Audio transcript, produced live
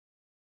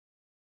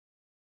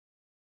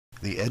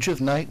The edge of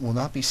night will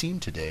not be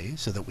seen today,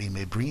 so that we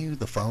may bring you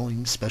the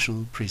following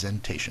special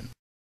presentation.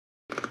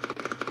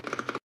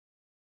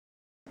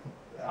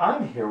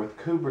 I'm here with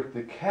Kubrick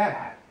the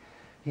cat.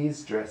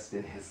 He's dressed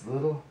in his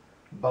little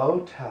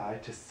bow tie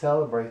to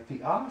celebrate the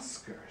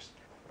Oscars.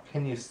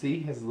 Can you see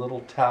his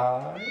little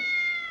tie?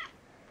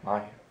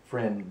 My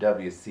friend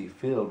W.C.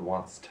 Field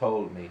once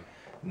told me,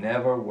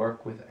 never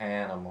work with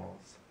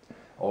animals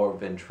or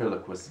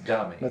ventriloquist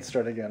dummies. Let's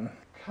start again.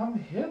 Come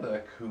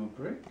hither,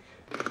 Kubrick.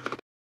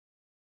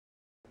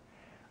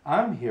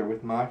 I'm here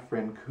with my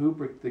friend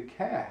Kubrick the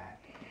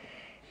cat.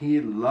 He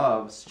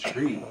loves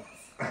treats.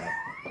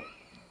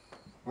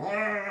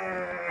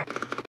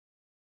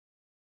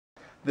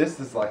 This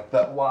is like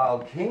that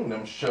Wild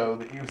Kingdom show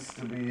that used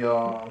to be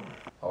on.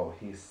 Oh,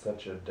 he's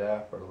such a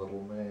dapper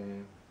little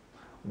man.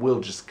 We'll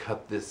just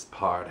cut this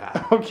part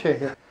out.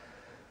 Okay.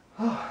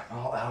 Oh, I'm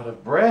all out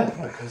of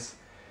breath because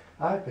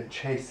I've been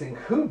chasing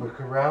Kubrick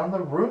around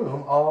the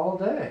room all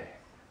day.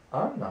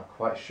 I'm not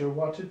quite sure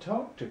what to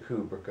talk to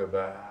Kubrick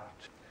about.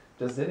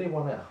 Does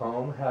anyone at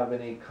home have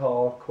any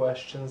call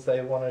questions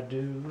they want to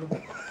do?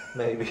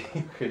 Maybe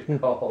you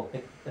could call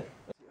in.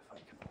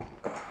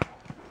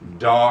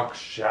 Dark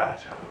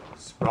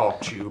Shadows,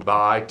 brought to you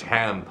by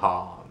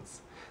tampons.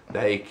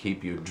 They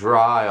keep you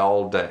dry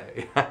all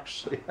day.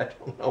 Actually, I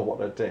don't know what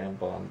a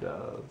tampon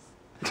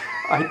does.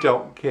 I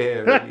don't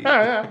care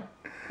either.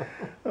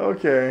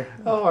 Okay.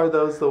 Oh, are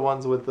those the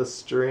ones with the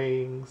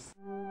strings?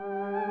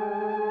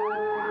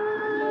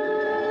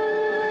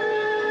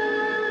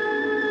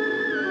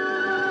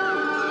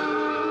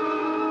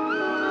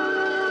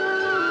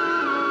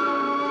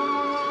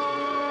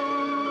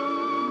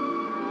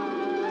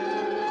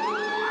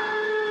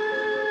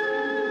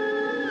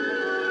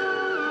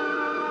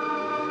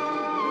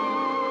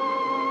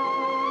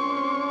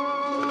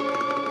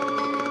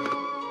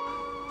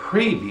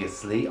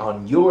 Previously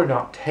on You're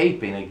Not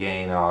Taping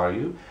Again, Are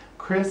You?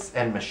 Chris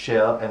and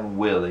Michelle and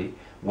Willie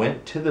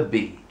went to the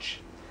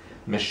beach.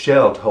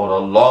 Michelle told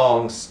a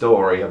long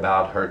story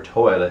about her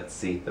toilet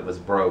seat that was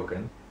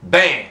broken.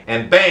 Bam!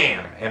 And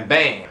bam! And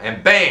bam!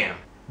 And bam!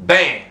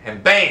 Bam!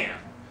 And bam!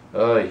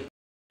 Oy.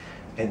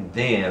 And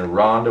then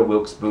Rhonda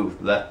Wilkes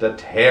Booth left a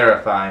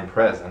terrifying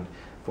present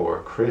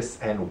for Chris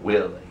and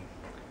Willie.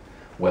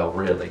 Well,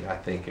 really, I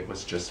think it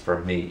was just for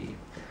me.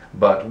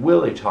 But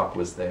Willie Talk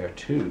was there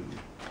too.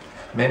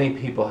 Many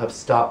people have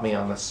stopped me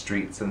on the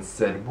streets and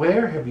said,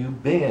 "Where have you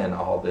been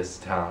all this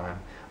time?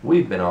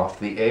 We've been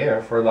off the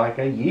air for like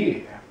a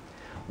year."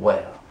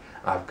 Well,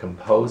 I've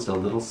composed a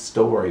little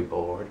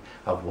storyboard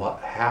of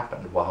what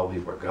happened while we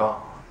were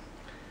gone.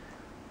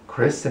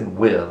 Chris and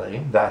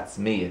Willie, that's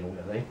me and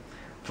Willie,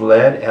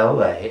 fled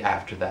L.A.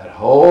 after that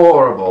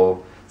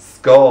horrible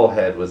skull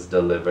head was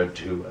delivered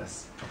to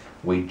us.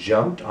 We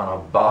jumped on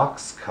a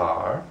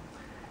boxcar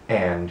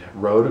and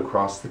rode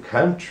across the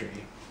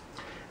country.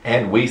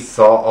 And we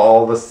saw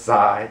all the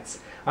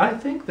sights. I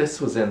think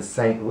this was in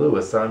St.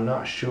 Louis, I'm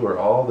not sure.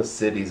 All the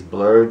cities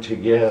blurred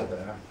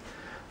together.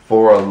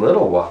 For a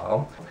little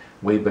while,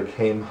 we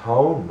became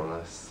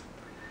homeless.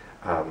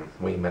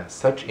 We met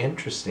such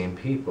interesting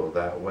people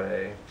that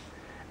way.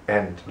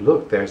 And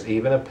look, there's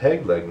even a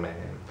peg leg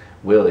man.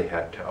 Willie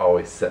had to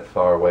always sit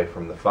far away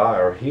from the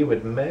fire or he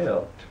would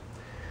melt.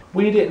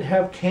 We didn't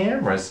have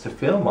cameras to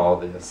film all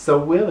this, so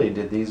Willie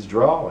did these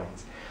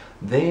drawings.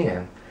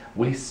 Then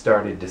we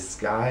started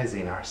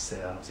disguising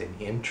ourselves in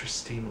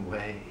interesting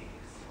ways.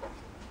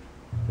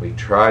 We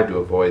tried to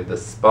avoid the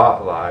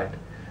spotlight,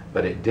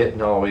 but it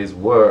didn't always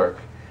work,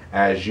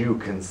 as you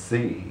can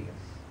see.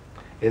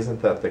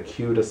 Isn't that the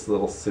cutest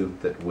little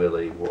suit that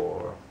Willie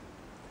wore?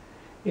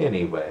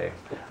 Anyway,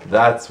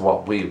 that's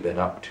what we've been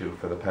up to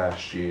for the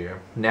past year.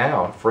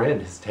 Now a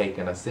friend has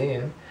taken us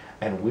in,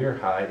 and we're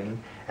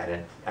hiding at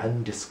an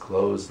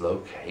undisclosed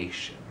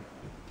location.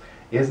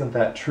 Isn't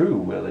that true,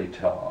 Willie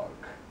Talk?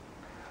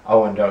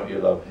 Oh, and don't you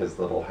love his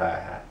little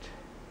hat?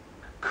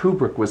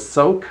 Kubrick was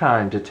so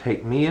kind to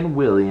take me and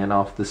Willie in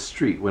off the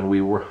street when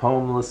we were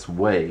homeless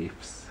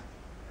waifs.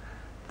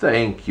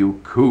 Thank you,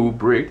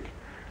 Kubrick.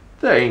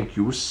 Thank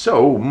you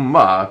so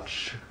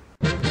much.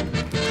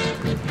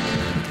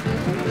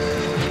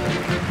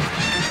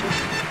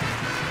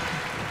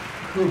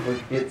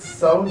 Kubrick, it's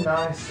so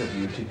nice of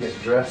you to get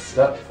dressed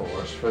up for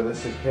us for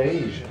this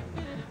occasion.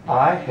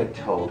 I had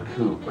told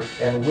Kubrick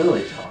and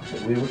Willie Talk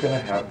that we were going to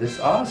have this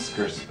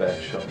Oscar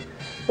special,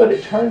 but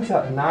it turns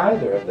out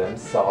neither of them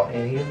saw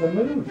any of the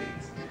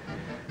movies.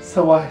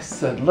 So I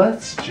said,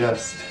 let's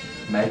just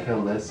make a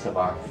list of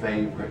our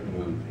favorite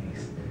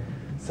movies.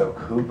 So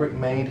Kubrick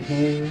made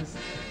his,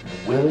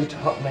 and Willie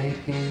Talk made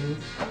his.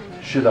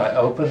 Should I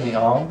open the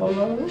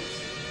envelopes?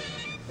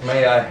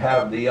 May I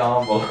have the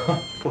envelope?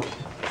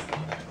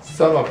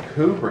 Some of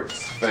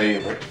Kubrick's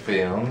favorite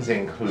films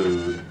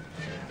include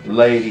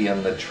Lady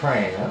and the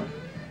Tramp.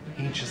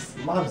 He just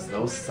loves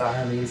those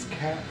Siamese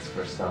cats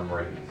for some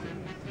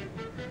reason.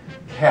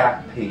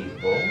 Cat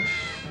People.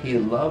 He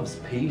loves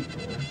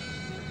people.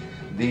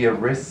 The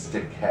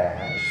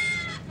Aristocats.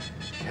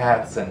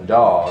 Cats and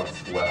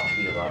Dogs. Well,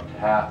 he loved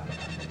half of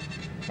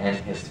them. And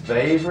his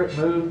favorite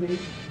movie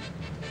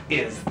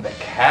is the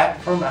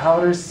cat from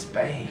outer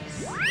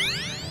space.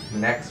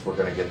 Next, we're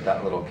going to get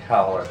that little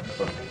collar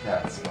for the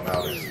cats from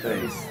outer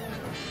space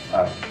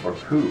for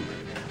Kubrick.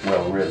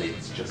 Well, really,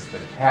 it's just the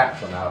cat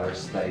from outer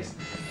space.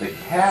 The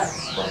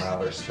Cats from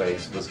Outer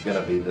Space was going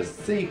to be the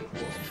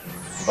sequel,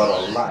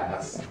 but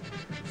alas,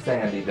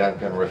 Sandy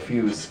Duncan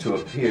refused to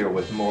appear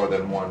with more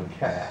than one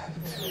cat,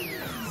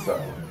 so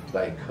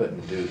they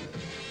couldn't do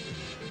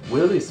it.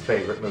 Willie's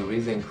favorite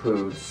movies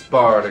include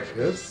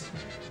Spartacus,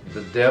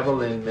 The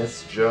Devil in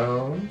Miss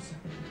Jones,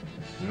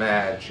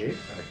 Magic,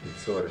 I can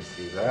sort of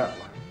see that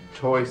one,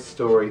 Toy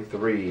Story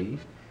 3,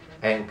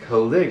 and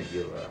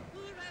Caligula.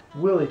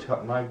 Willie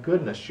thought, my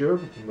goodness, your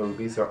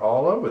movies are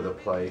all over the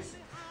place.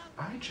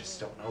 I just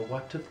don't know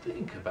what to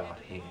think about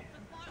him.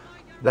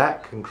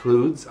 That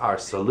concludes our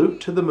salute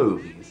to the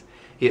movies.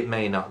 It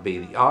may not be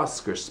the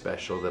Oscar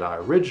special that I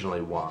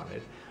originally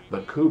wanted,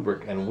 but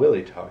Kubrick and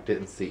Willie Talk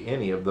didn't see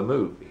any of the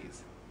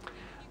movies.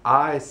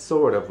 I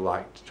sort of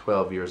liked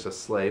 12 Years a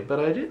Slave, but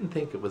I didn't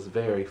think it was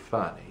very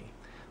funny.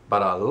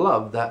 But I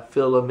loved that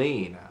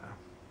Philomena.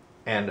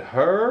 And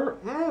her?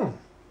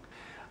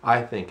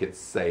 I think it's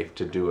safe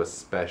to do a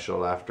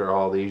special after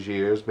all these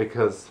years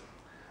because,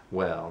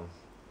 well,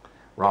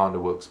 Rhonda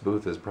Wilkes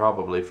Booth has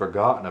probably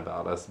forgotten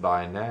about us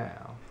by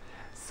now.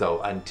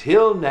 So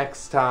until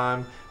next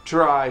time,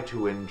 try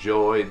to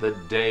enjoy the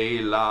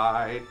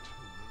daylight.